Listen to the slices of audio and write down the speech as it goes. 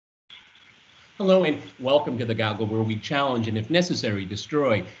Hello and welcome to the Goggle, where we challenge and, if necessary,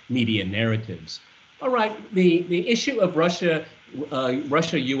 destroy media narratives. All right, the issue of Russia-U.S.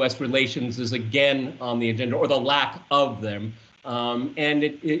 relations is again on the agenda, or the lack of them, and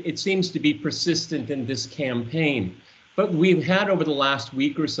it seems to be persistent in this campaign. But we've had over the last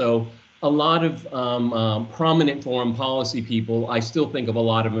week or so a lot of prominent foreign policy people. I still think of a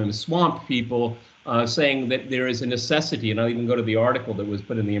lot of them as swamp people, saying that there is a necessity, and I'll even go to the article that was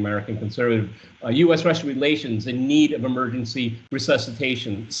put in the American Conservative, U.S. Russia relations in need of emergency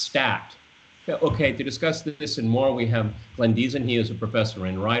resuscitation, stat. Okay, to discuss this and more, we have Glenn Diesen. He is a professor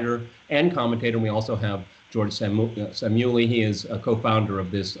and writer and commentator. And we also have George Szamuely. He is a co-founder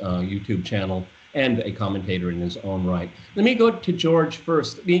of this YouTube channel and a commentator in his own right. Let me go to George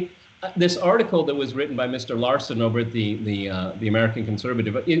first. This article that was written by Mr. Larson over at the American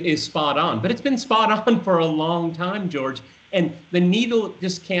Conservative is spot on, but it's been spot on for a long time, George. And the needle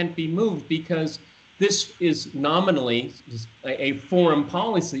just can't be moved because this is nominally a foreign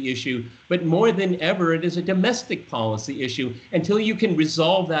policy issue, but more than ever, it is a domestic policy issue. Until you can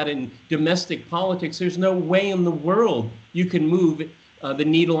resolve that in domestic politics, there's no way in the world you can move the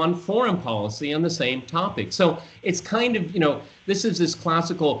needle on foreign policy on the same topic. So it's kind of, this is this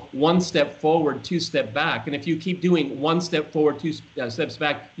classical one step forward, two step back. And if you keep doing one step forward, two steps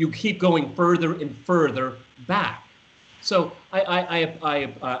back, you keep going further and further back. So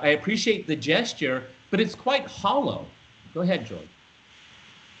I appreciate the gesture, but it's quite hollow. Go ahead, George.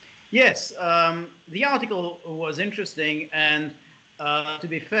 Yes, the article was interesting, and to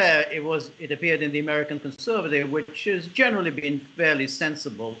be fair, it appeared in the American Conservative, which has generally been fairly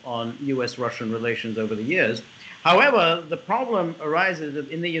sensible on U.S.-Russian relations over the years. However, the problem arises that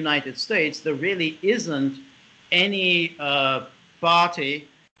in the United States, there really isn't any party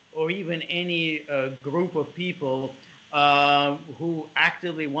or even any group of people who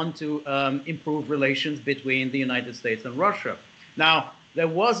actively want to improve relations between the United States and Russia. Now, there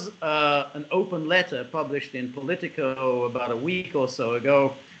was an open letter published in Politico about a week or so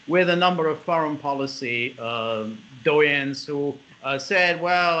ago with a number of foreign policy doyens who said,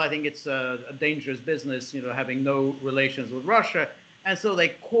 well, I think it's a dangerous business, having no relations with Russia. And so they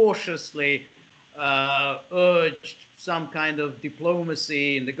cautiously urged some kind of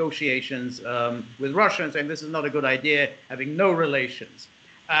diplomacy and negotiations with Russia, and saying this is not a good idea, having no relations.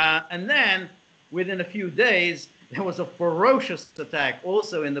 And then within a few days, there was a ferocious attack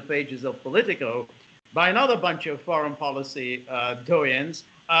also in the pages of Politico by another bunch of foreign policy doyens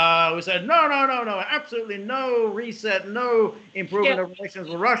who said, no, absolutely no reset, no improvement of relations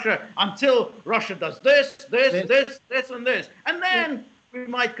with Russia until Russia does this, and this. And then we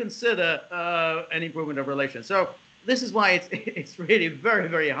might consider an improvement of relations. So this is why it's really very,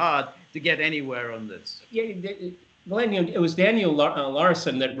 very hard to get anywhere on this. Yeah, Glenn, it was Daniel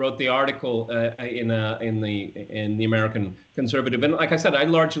Larson that wrote the article in the American Conservative, and like I said, I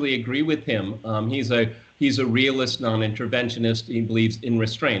largely agree with him. He's a realist, non-interventionist. He believes in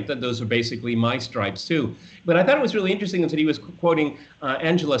restraint. Those are basically my stripes too. But I thought it was really interesting that he was quoting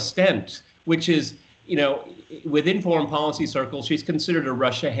Angela Stent, which is, within foreign policy circles, she's considered a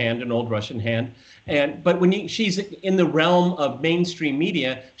Russia hand, an old Russian hand. But when she's in the realm of mainstream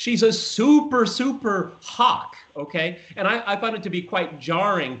media, she's a super hawk, okay? And I found it to be quite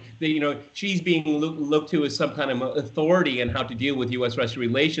jarring that, she's being looked to as some kind of authority in how to deal with U.S.-Russia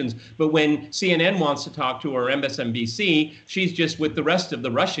relations. But when CNN wants to talk to her, or MSNBC, she's just with the rest of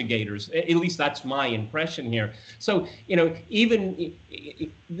the Russia-gators. At least that's my impression here. So, even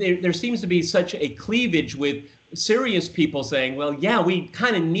there seems to be such a cleavage with serious people saying, well, yeah, we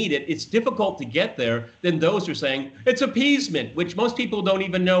kind of need it. It's difficult to get there. Then those are saying it's appeasement, which most people don't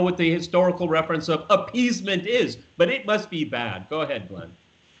even know what the historical reference of appeasement is, but it must be bad. Go ahead, Glenn.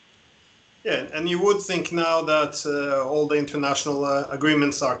 Yeah, and you would think now that all the international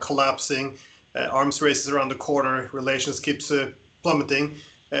agreements are collapsing, arms races around the corner, relations keeps plummeting,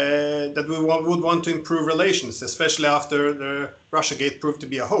 that we would want to improve relations, especially after the Russiagate proved to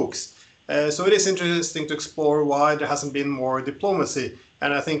be a hoax. So it is interesting to explore why there hasn't been more diplomacy.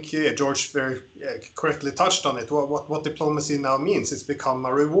 And I think George very correctly touched on it. What diplomacy now means, it's become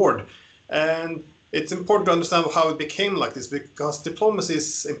a reward. And it's important to understand how it became like this, because diplomacy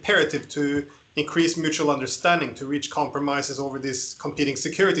is imperative to increase mutual understanding, to reach compromises over these competing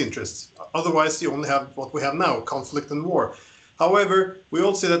security interests. Otherwise, you only have what we have now, conflict and war. However, we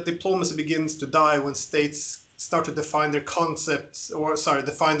all see that diplomacy begins to die when states start to define their conflicts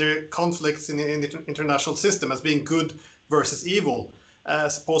in the international system as being good versus evil,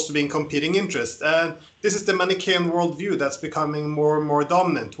 as opposed to being competing interests. And this is the Manichaean worldview that's becoming more and more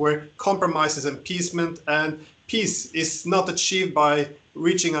dominant, where compromise is appeasement and peace is not achieved by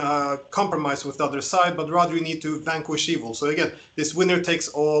reaching a compromise with the other side, but rather you need to vanquish evil. So again, this winner takes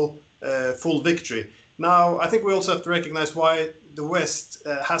all full victory. Now, I think we also have to recognize why the West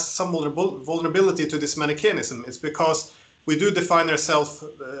has some vulnerability to this Manichaeanism. It's because we do define ourselves,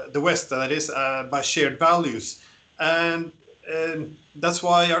 the West that is, by shared values. And that's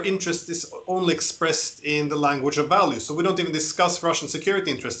why our interest is only expressed in the language of values. So we don't even discuss Russian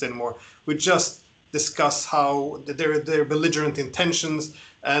security interests anymore. We just discuss how their belligerent intentions,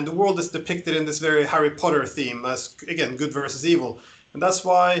 and the world is depicted in this very Harry Potter theme as, again, good versus evil. And that's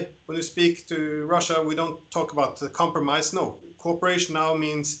why when we speak to Russia, we don't talk about the compromise. No, cooperation now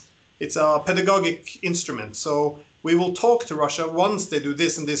means it's a pedagogic instrument. So we will talk to Russia once they do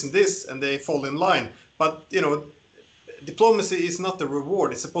this and this and this, and they fall in line. But, you know, diplomacy is not the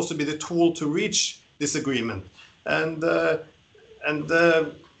reward. It's supposed to be the tool to reach this agreement.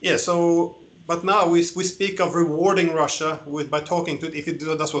 Yeah, so, but now we speak of rewarding Russia by talking to it. If it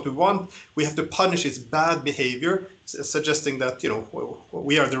does what we want, we have to punish its bad behavior, suggesting that, you know,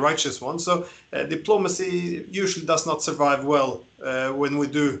 we are the righteous ones. So diplomacy usually does not survive well when we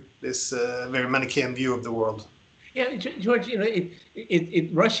do this very Manichaean view of the world. Yeah, George, you know,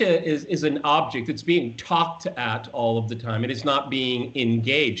 Russia is an object that's being talked at all of the time. It is not being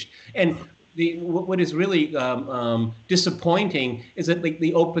engaged. And what is really disappointing is that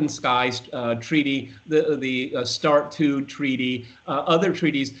the Open Skies Treaty, the START II treaty, other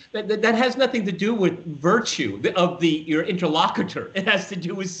treaties, that has nothing to do with virtue of your interlocutor. It has to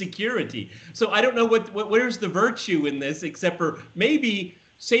do with security. So I don't know where's the virtue in this, except for maybe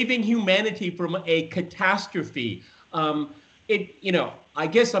saving humanity from a catastrophe. You know, I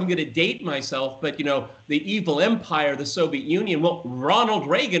guess I'm going to date myself, but, you know, the evil empire, the Soviet Union, well, Ronald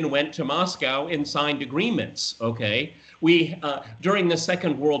Reagan went to Moscow and signed agreements, okay? During the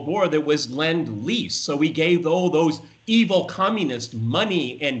Second World War, there was Lend-Lease, so we gave all those evil communists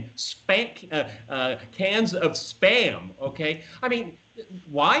money and cans of spam, okay? I mean,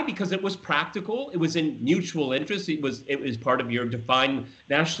 why? Because it was practical. It was in mutual interest. It was part of your defined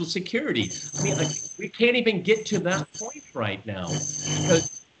national security. I mean, we can't even get to that point right now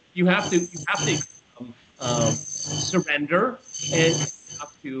because you have to surrender and you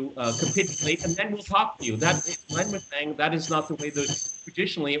have to capitulate, and then we'll talk to you. That Glenn was saying that is not the way that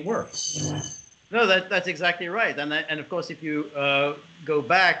traditionally it works. No, that's exactly right. And of course, if you go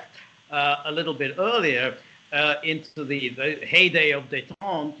back a little bit earlier, into the heyday of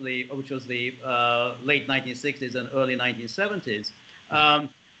détente, which was the late 1960s and early 1970s,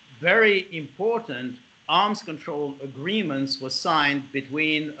 very important arms control agreements were signed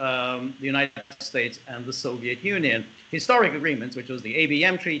between the United States and the Soviet Union. Historic agreements, which was the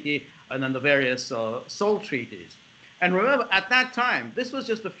ABM Treaty and then the various SALT treaties. And remember, at that time, this was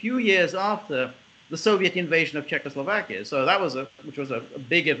just a few years after the Soviet invasion of Czechoslovakia. So that was which was a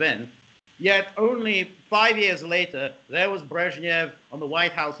big event. Yet only 5 years later, there was Brezhnev on the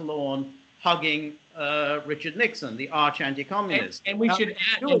White House lawn hugging Richard Nixon, the arch anti-communist. And we should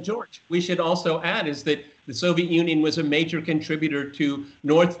add, and George, we should also add is that the Soviet Union was a major contributor to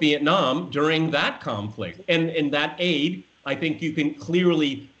North Vietnam during that conflict. And in that aid, I think you can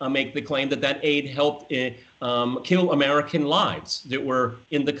clearly make the claim that aid helped kill American lives that were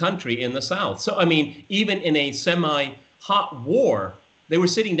in the country in the South. So, I mean, even in a semi-hot war, they were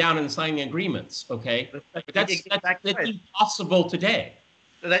sitting down and signing agreements, okay? That's impossible today.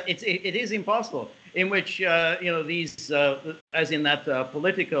 It is impossible, in which, you know, these, as in that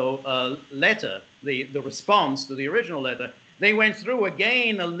Politico letter, the response to the original letter, they went through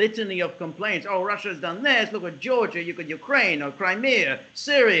again a litany of complaints. Oh, Russia's done this, look at Georgia, you could Ukraine, or Crimea,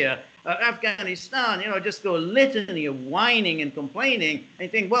 Syria, Afghanistan, you know, just go a litany of whining and complaining. And you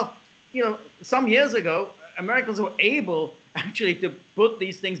think, well, you know, some years ago, Americans were able actually to put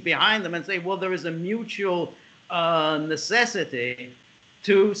these things behind them and say, well, there is a mutual necessity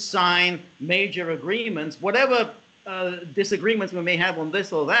to sign major agreements, whatever disagreements we may have on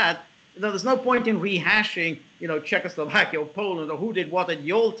this or that. You know, there's no point in rehashing, you know, Czechoslovakia or Poland or who did what at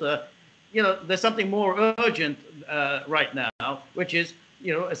Yalta. You know, there's something more urgent right now, which is,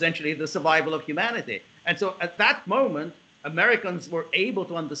 you know, essentially the survival of humanity. And so at that moment, Americans were able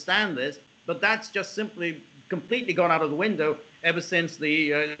to understand this, but that's just simply completely gone out of the window ever since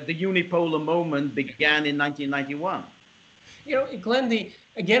the unipolar moment began in 1991. You know, Glenn,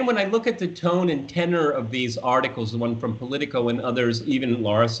 again, when I look at the tone and tenor of these articles, the one from Politico and others, even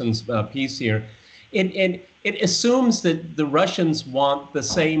Larsson's piece here, it assumes that the Russians want the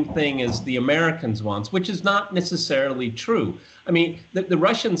same thing as the Americans want, which is not necessarily true. I mean, the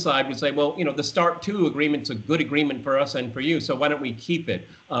Russian side would say, well, you know, the START II agreement's a good agreement for us and for you, so why don't we keep it?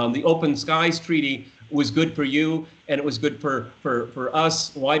 The Open Skies Treaty was good for you and it was good for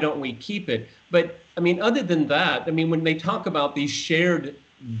us. Why don't we keep it? But I mean, other than that, I mean, when they talk about these shared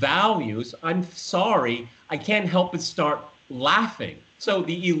values, I'm sorry, I can't help but start laughing. So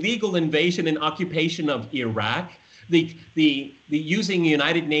the illegal invasion and occupation of Iraq, the using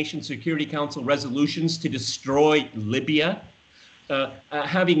United Nations Security Council resolutions to destroy Libya,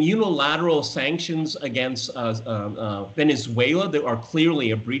 having unilateral sanctions against Venezuela that are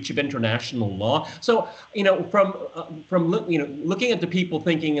clearly a breach of international law. So, you know, from looking at the people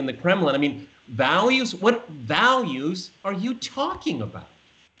thinking in the Kremlin, I mean, values. What values are you talking about?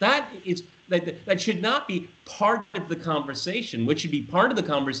 That should not be part of the conversation. What should be part of the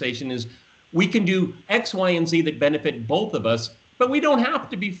conversation is we can do X, Y, and Z that benefit both of us, but we don't have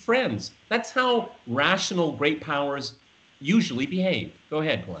to be friends. That's how rational great powers usually behave. Go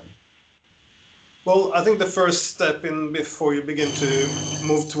ahead, Glenn. Well, I think the first step before you begin to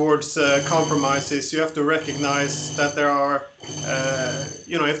move towards compromise is you have to recognize that there are,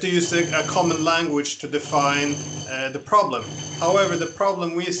 you have to use a common language to define the problem. However, the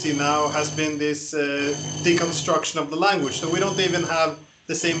problem we see now has been this deconstruction of the language. So we don't even have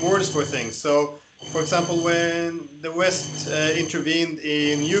the same words for things. So, for example, when the West intervened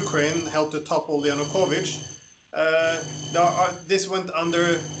in Ukraine, helped to topple Yanukovych, this went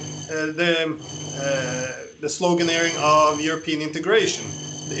under the sloganeering of European integration.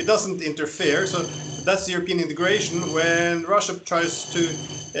 It doesn't interfere, so that's European integration. When Russia tries to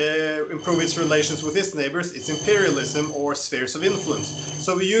improve its relations with its neighbors, it's imperialism or spheres of influence.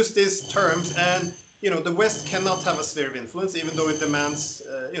 So we use these terms, and the West cannot have a sphere of influence, even though it demands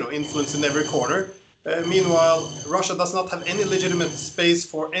influence in every corner. Meanwhile, Russia does not have any legitimate space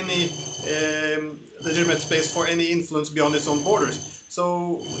for any influence beyond its own borders.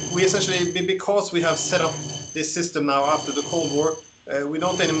 So we essentially, because we have set up this system now after the Cold War, we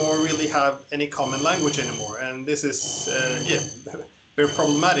don't anymore really have any common language anymore, and this is very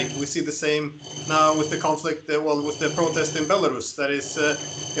problematic. We see the same now with the conflict, with the protest in Belarus. That is,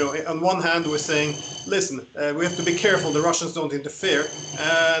 on one hand we're saying, listen, we have to be careful, the Russians don't interfere,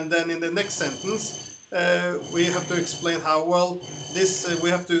 and then in the next sentence we have to explain how we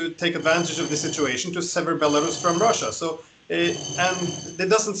have to take advantage of the situation to sever Belarus from Russia. So. And there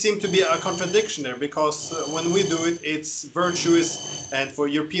doesn't seem to be a contradiction there, because when we do it, it's virtuous, and for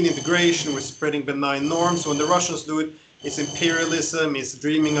European integration, we're spreading benign norms. When the Russians do it, it's imperialism, it's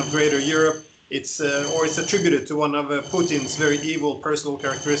dreaming of greater Europe, it's attributed to one of Putin's very evil personal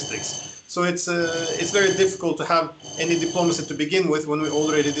characteristics. So it's very difficult to have any diplomacy to begin with when we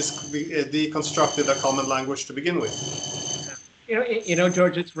already deconstructed a common language to begin with.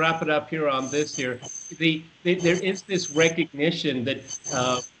 George, let's wrap it up here on this here. There is this recognition that,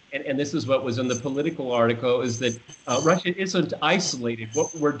 and this is what was in the Political article, is that Russia isn't isolated.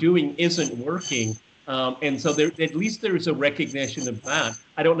 What we're doing isn't working. And so at least there's a recognition of that.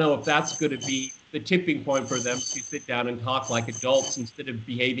 I don't know if that's going to be the tipping point for them to sit down and talk like adults instead of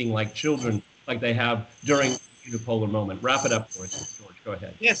behaving like children, like they have during the unipolar moment. Wrap it up for us, George. Go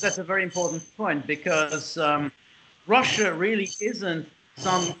ahead. Yes, that's a very important point, because Russia really isn't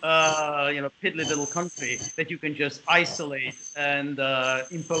some piddly little country that you can just isolate and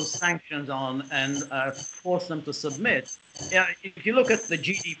impose sanctions on and force them to submit. If you look at the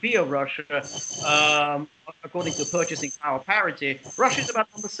GDP of Russia, according to purchasing power parity, Russia is about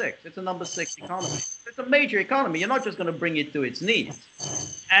number 6. It's a number 6 economy. It's a major economy. You're not just going to bring it to its knees.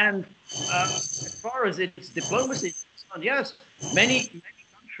 And as far as its diplomacy is concerned, yes, many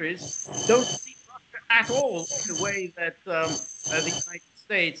countries don't see at all in the way that the United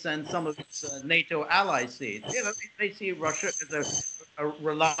States and some of its NATO allies see it. They see Russia as a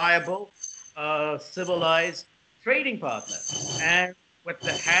reliable, civilized trading partner, and what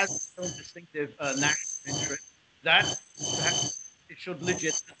has its own distinctive national interest, that it should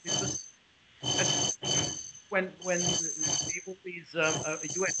legitimately. When all these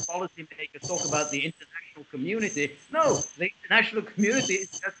U.S. policymakers talk about the international community, no, the international community is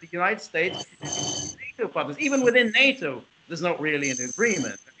just the United States and NATO partners. Even within NATO, there's not really an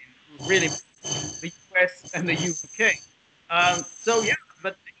agreement. I mean, really, the U.S. and the U.K.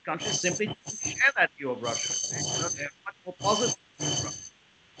 But the countries simply don't share that view of Russia. They're much more positive than Russia.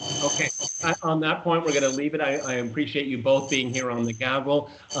 Okay, on that point, we're going to leave it. I appreciate you both being here on the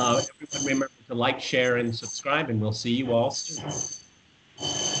gavel. Everyone remember to like, share, and subscribe, and we'll see you all soon.